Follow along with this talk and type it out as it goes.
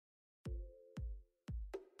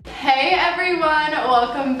Hey everyone,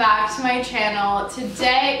 welcome back to my channel.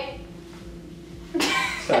 Today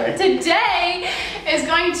is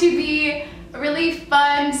going to be a really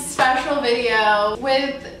fun, special video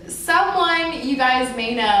with someone you guys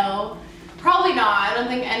may know. Probably not, I don't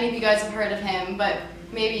think any of you guys have heard of him, but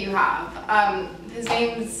maybe you have. His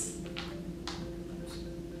name's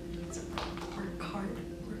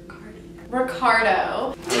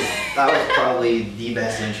Ricardo. That was probably the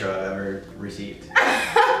best intro I've ever received.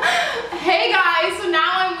 Hey guys, so now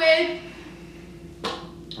I'm with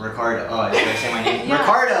Ricardo. Oh, did I say my name? Yeah.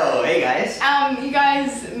 Ricardo! Hey guys! You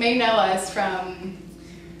guys may know us from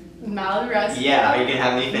Malibu Rescue. Yeah, are you gonna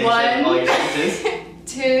have me finish up all your sentences?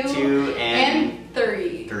 Two, and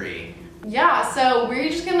three. Yeah, so we're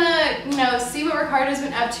just gonna, see what Ricardo's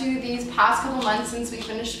been up to these past couple months since we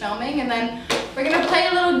finished filming, and then we're gonna play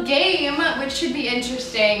a little game, which should be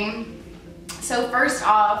interesting. So first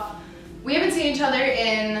off, we haven't seen each other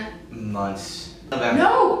in months. November.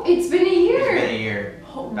 No, it's been a year. It's been a year.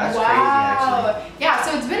 That's wow. crazy, actually. Yeah,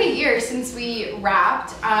 so it's been a year since we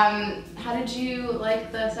wrapped. How did you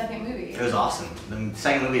like the second movie? It was awesome. The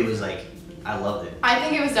second movie was like, I loved it. I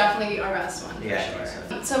think it was definitely our best one. Yeah, for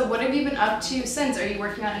sure. So what have you been up to since? Are you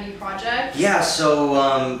working on any projects? Yeah, so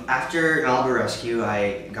after Malibu Rescue,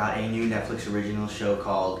 I got a new Netflix original show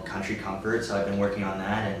called Country Comfort, so I've been working on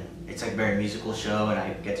that, and it's like a very musical show, and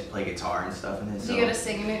I get to play guitar and stuff in it. Do you get to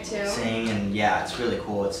sing in it too? Sing, and yeah, it's really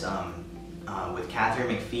cool. It's with Catherine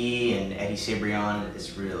McPhee and Eddie Cibrian. It's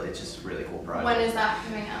just a really cool project. When is that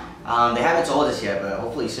coming out? They haven't told us yet, but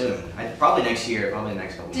hopefully soon. Probably next year, probably the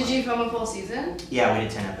next couple months. Did you film a full season? Yeah, we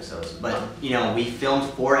did 10 episodes. But, we filmed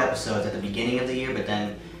 4 episodes at the beginning of the year, but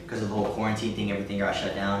then because of the whole quarantine thing, everything got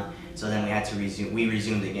shut down. So then we had to resume. We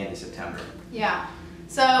resumed again in September. Yeah.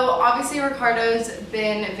 So obviously Ricardo's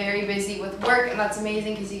been very busy with work, and that's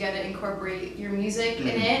amazing because you get to incorporate your music in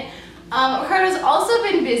it. Ricardo's also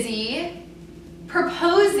been busy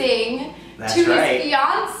proposing to his fiance.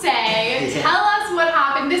 Yeah. Tell us what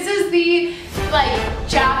happened. This is the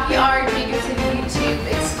Jackie R. Jacobson YouTube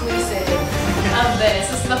exclusive of this.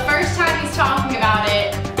 This is the first time he's talking about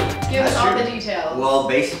it. Give us all the details. Well,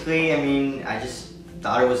 basically, I just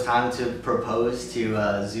thought it was time to propose to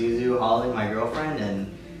Zuzu Holland, my girlfriend,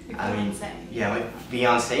 and yeah, my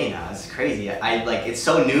fiance now. It's crazy. It's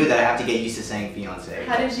so new that I have to get used to saying fiance.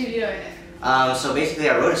 How did you do it? So basically,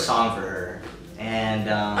 I wrote a song for her, and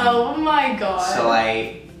oh my god. So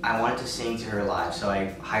I wanted to sing to her live, so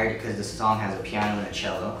I hired, because the song has a piano and a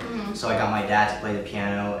cello. So I got my dad to play the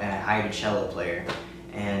piano, and I hired a cello player,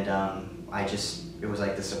 and it was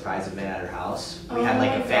like the surprise event at her house. We had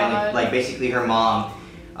a family, basically her mom.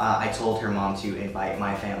 I told her mom to invite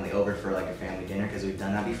my family over for a family dinner because we've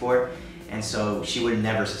done that before, and so she would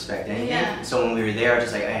never suspect anything. Yeah. So when we were there, I was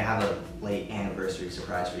just like, I have a late anniversary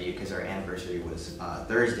surprise for you, because our anniversary was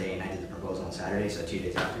Thursday, and I did the proposal on Saturday, so 2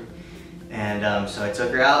 days after. And so I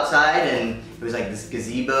took her outside, and it was this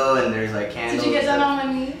gazebo, and there's candles. Did you get that on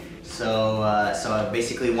one knee? So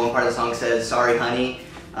basically one part of the song says, "Sorry, honey,"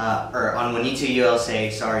 or on one knee to you, I'll say,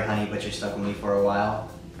 "Sorry, honey, but you're stuck with me for a while."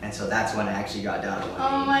 And so that's when I actually got down on one knee.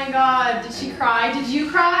 Oh my god, did she cry? Did you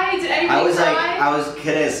cry? Did anybody cry? I was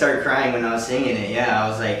gonna start crying when I was singing it, yeah. I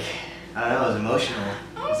was I don't know, it was emotional.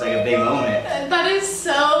 It's a big moment. That is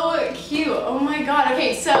so cute. Oh my god.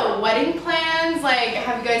 Okay, so wedding plans,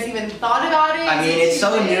 have you guys even thought about it? It's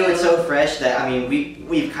so new, it's so fresh that,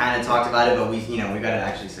 we've kind of talked about it, but we gotta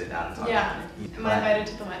actually sit down and talk about it. Am I invited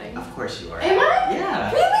to the wedding? Of course you are. Am I?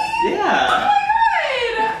 Yeah. Really? Yeah. Oh my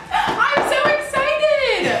god! I'm so excited!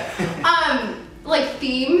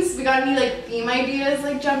 Themes? We got any theme ideas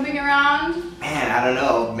jumping around? Man, I don't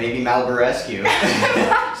know. Maybe Malibu Rescue.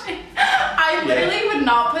 I literally would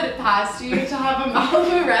not put it past you to have a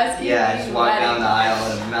Malibu Rescue. Yeah, just walk down the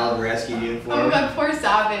aisle in a Malibu Rescue uniform. Oh my god, poor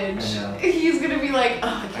Savage. I know. He's gonna be like,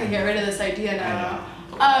 oh, I can't get rid of this idea now.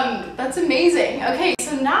 That's amazing. Okay,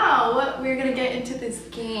 so now we're gonna get into this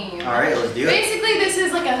game. Alright, let's do it. Basically, this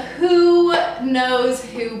is a who knows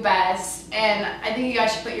who best, and I think you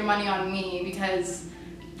guys should put your money on me because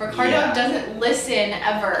Ricardo doesn't listen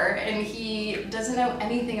ever, and he doesn't know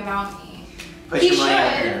anything about me. Put your money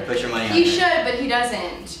on her. Put your money on her. He should, but he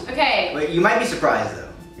doesn't. Okay. Wait, you might be surprised though.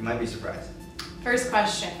 You might be surprised. First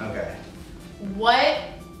question. Okay. What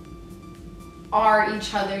are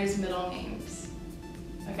each other's middle names?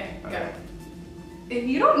 Okay, go. If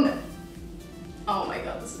you don't know. Oh my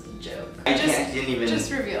god, this is a joke.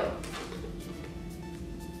 Just reveal.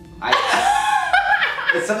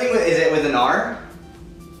 It's something with, is it with an R?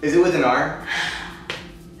 Is it with an R?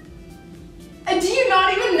 Do you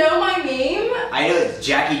not even know my name? I know it's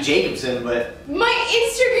Jackie Jacobson, but... My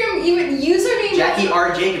Instagram even username? Jackie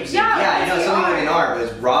R. Jacobson. Yeah, I know something with an R, but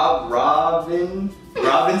it's Robinson.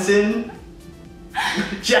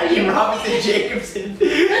 Jackie Robinson Jacobson.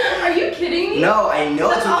 Are you kidding me? No, I know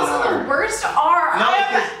That's it's with an also R. the worst R No,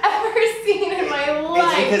 I've ever seen in my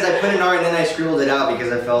life. It's because I put an R and then I scribbled it out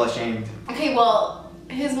because I felt ashamed. Okay, well,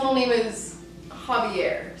 his middle name is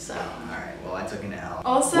Javier, so. Alright, well I took an L.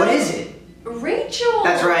 Also, what is it? Rachel.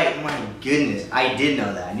 That's right. My goodness, I did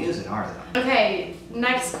know that. I knew it was an R though. Okay,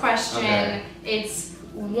 next question. Okay. It's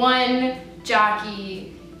 1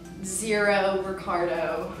 Jackie, 0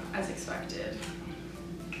 Ricardo, as expected.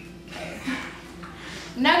 Okay.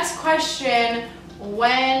 Next question.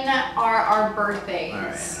 When are our birthdays? Alright,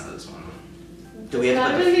 I know this one. Do we have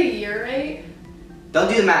Not to even a year, right? Don't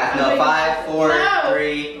do the math. No, 5, 4, No.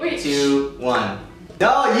 3, Wait. 2, 1.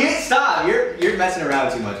 No, you stop. You're messing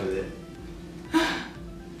around too much with it.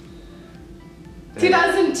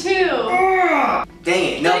 2002. Dang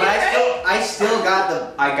it. No, but I still got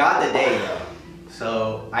the day though.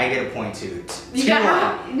 So I get a point too. You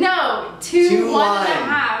got no, 2,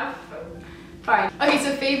 1.5. Fine. Okay,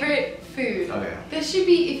 so favorite food. Okay. This should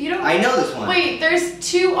be, if you don't. I know this one. Wait, there's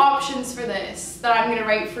 2 options for this that I'm gonna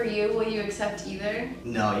write for you. Will you accept either?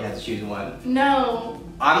 No, you have to choose one. No.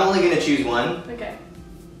 I'm only gonna choose one. Okay.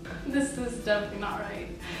 This is definitely not right.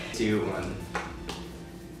 2, 1.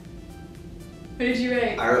 What did you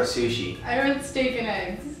write? I wrote sushi. I wrote steak and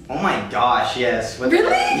eggs. Oh my gosh, yes. What Really?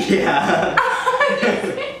 Yeah.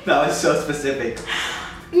 That was so specific.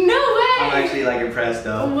 No way! I'm actually like impressed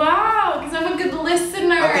though. Wow, because I'm a good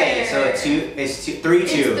listener. Okay, so it's 3, 2. It's 3-2.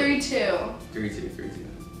 3, 2, 3, 2.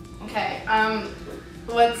 Okay,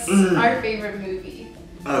 what's our favorite movie?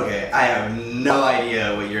 Okay, I have no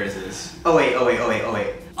idea what yours is. Oh wait. Oh, I know what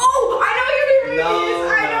your favorite movie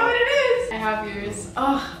is! I know what it is! I have yours.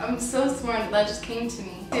 Oh, I'm so smart. That just came to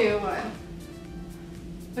me. 2, 1.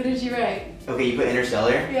 What did you write? Okay, you put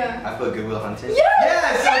Interstellar? Yeah. I put Good Will Hunting?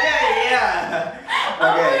 Yes! Okay, yeah!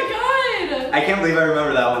 Okay. Oh my god! I can't believe I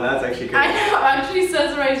remember that one. That's actually crazy. I know, actually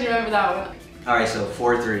says right to remember that one. Alright, so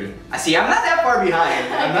 4-3. I see, I'm not that far behind.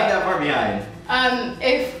 I'm not that far behind.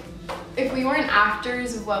 If we weren't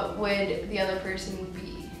actors, what would the other person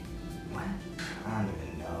be? What? I don't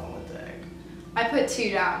even know. What the heck? I put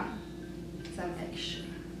 2 down. Because I'm extra.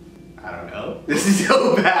 I don't know. This is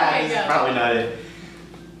so bad. Okay, This go. is probably not it.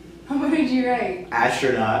 What did you write?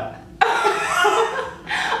 Astronaut.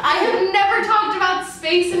 I have never talked about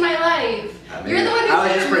space in my life. You're the one who I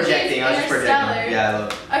was just projecting. Interstellar. Yeah, I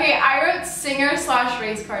love. Okay, I wrote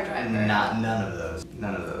singer/race car driver. None of those.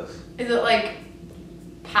 None of those. Is it like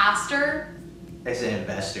pastor? It's an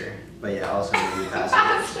investor. But yeah, also maybe pastor.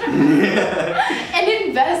 Pastor. An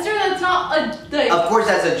investor? That's not a like. Of course,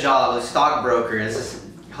 that's a job. A stockbroker. This is.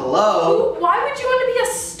 Hello. Why would you want to be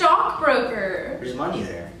a stockbroker? There's money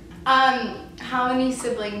there. How many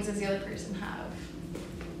siblings does the other person have?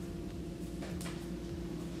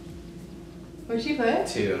 What'd she put?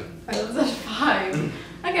 2. I was at 5.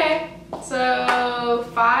 Okay, so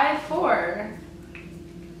 5-4.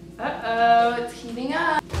 Uh-oh, it's heating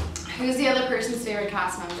up. Who's the other person's favorite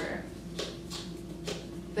cast member?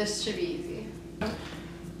 This should be easy.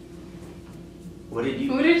 What did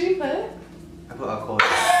you? Who did you put? I put alcohol.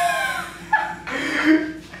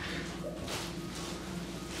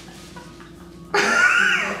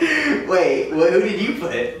 Wait, who did you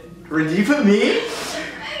put? Or did you put me?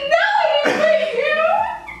 No, I didn't put you!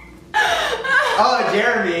 Oh,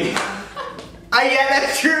 Jeremy. Yeah,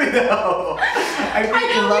 that's true though. I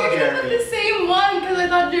freaking love we were gonna put Jeremy. the same one because I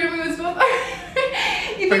thought Jeremy was both.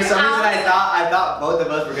 For some reason, I thought both of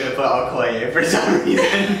us were gonna put Okoye. For some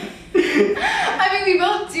reason. I mean, we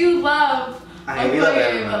both do love. I mean, we love Okoye,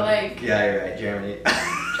 everyone. but like. Yeah, you're right, Jeremy.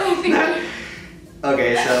 I think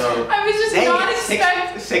Okay, so. I was just Dang not it,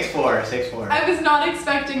 expecting. 6-4. I was not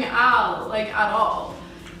expecting Al, like at all.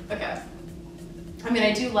 Okay. I mean,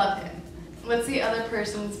 I do love him. What's the other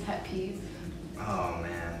person's pet peeve? Oh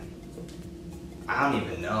man. I don't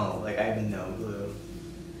even know. Like, I have no clue.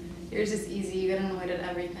 Yours is easy. You get annoyed at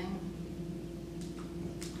everything.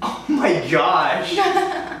 Oh my gosh.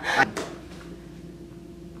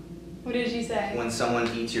 What did you say? When someone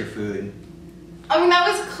eats your food, I mean, that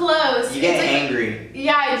was close. you get It's like- angry.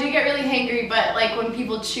 Yeah, I do get really hangry, but like when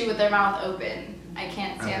people chew with their mouth open, I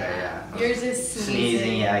can't stand Okay, that. yeah. Yours is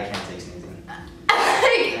sneezing. Yeah, I can't take sneezing.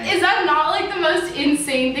 Like, is that not like the most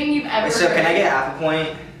insane thing you've ever Wait, so heard? can I get half a point?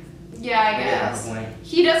 Yeah, I Can I get half guess. a point?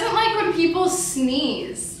 He doesn't like when people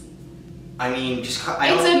sneeze. I mean, just It's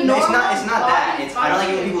a normal it's not that. body It's I don't like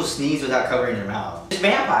it when function. people sneeze without covering their mouth. Just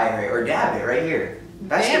vampire it or dab it right here.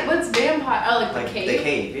 That's What's vampire? Oh, like like the cave? the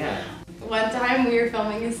cave, yeah. One time we were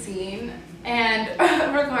filming a scene and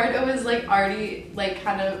Ricardo was like already like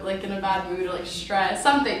kind of like in a bad mood or like stressed.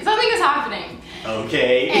 Something is happening.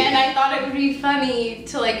 Okay. And I thought it would be funny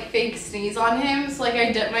to like fake sneeze on him. So like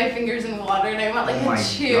I dipped my fingers in water and I went like a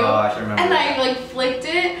chew. Oh my gosh, I remember. And I like flicked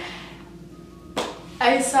it.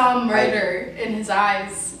 I saw murder in his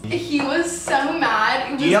eyes. He was so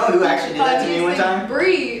mad. Do you know who actually did that to me one time?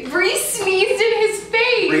 Bree. Bree sneezed in his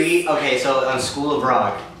face. Bree, okay, so on School of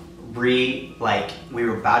Rock, Bree, like, we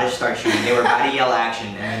were about to start shooting. They were about to yell action,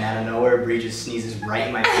 and then out of nowhere, Bree just sneezes right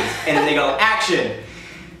in my face. And then they go, action!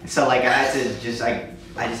 So, like, I had to just, I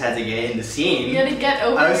just had to get in the scene. You had to get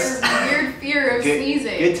over your weird fear of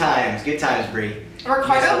sneezing. Good times, Bree.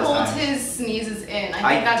 Ricardo holds his sneezes in.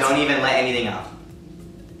 I don't even let anything out.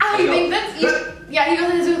 I think that's, yeah, he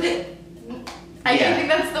goes, I think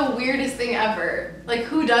that's the weirdest thing ever. Like,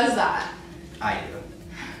 who does that? I do.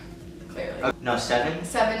 Clearly. No, 7?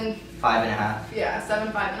 7. 5.5. Yeah,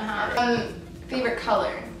 7, 5.5. Favorite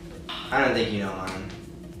color? I don't think you know mine.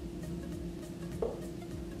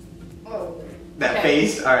 Whoa. That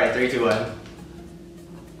face? Alright, 3, 2, 1.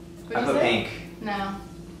 I put pink. No.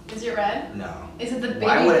 Is it red? No. Is it the baby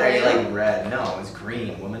Why would blue? I like red? No, it's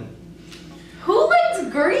green, woman. Who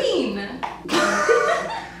likes green?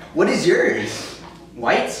 What is yours?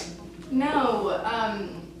 White? No,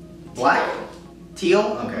 Black? teal.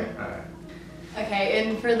 Teal? Okay, alright. Okay,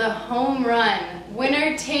 and for the home run,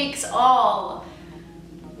 winner takes all.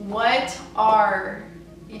 What are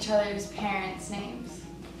each other's parents' names?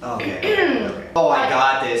 Okay. Okay. Oh, I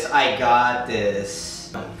got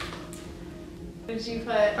this. What did you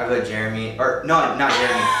put? I put Jeremy, or no, not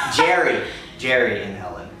Jeremy. Jerry and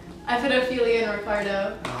Helen. I put Ophelia and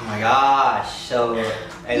Ricardo. Oh my gosh. So, is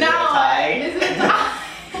it a tie? Is it a tie?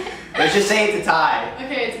 Let's just say it's a tie.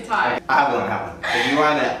 Okay, it's a tie. Okay, I have one. If you were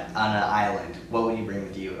on an island, what would you bring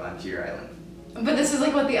with you onto your island? But this is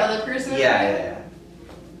like what the other person would Yeah.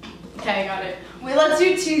 Okay, I got it. Wait, let's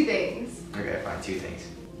do 2 things. Okay, fine, 2 things.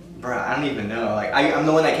 Bro, I don't even know. Like, I'm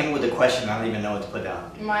the one that came up with the question. I don't even know what to put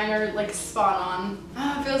down. Mine are like spot on.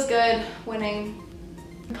 Oh, feels good. Winning.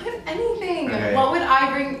 Put anything. Okay. What would I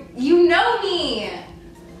bring? You know me.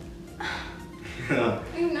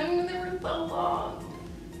 We've known each other for so long.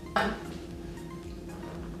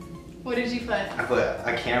 What did you put? I put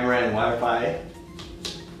a camera and Wi-Fi,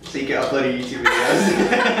 so you can upload YouTube videos.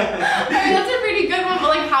 I mean, that's a pretty good one, but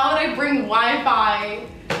like, how would I bring Wi-Fi?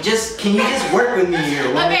 Can you just work with me here?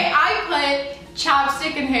 Okay, I put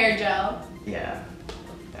chapstick and hair gel. Yeah.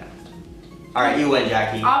 All right, you win,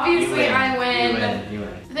 Jackie. Obviously, I win. You win.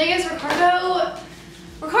 The thing is, Ricardo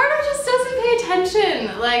just doesn't pay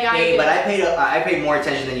attention. Like Hey, but I paid more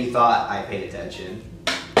attention than you thought I paid attention.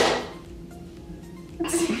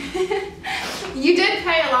 You did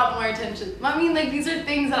pay a lot more attention. I mean, like, these are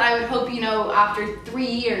things that I would hope you know after 3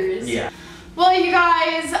 years. Yeah. Well, you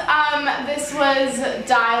guys, this was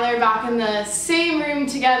Dyler back in the same room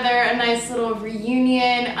together. A nice little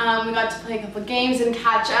reunion. We got to play a couple games and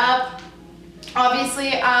catch up.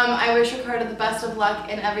 Obviously, I wish Ricardo the best of luck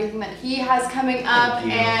in everything that he has coming up.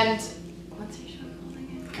 And what's your show called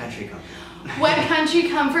again? Country Comfort. When Country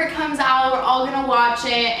Comfort comes out, we're all gonna watch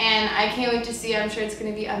it, and I can't wait to see it. I'm sure it's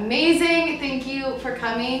gonna be amazing. Thank you for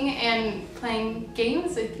coming and playing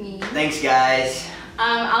games with me. Thanks, guys.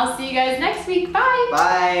 I'll see you guys next week. Bye.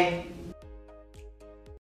 Bye.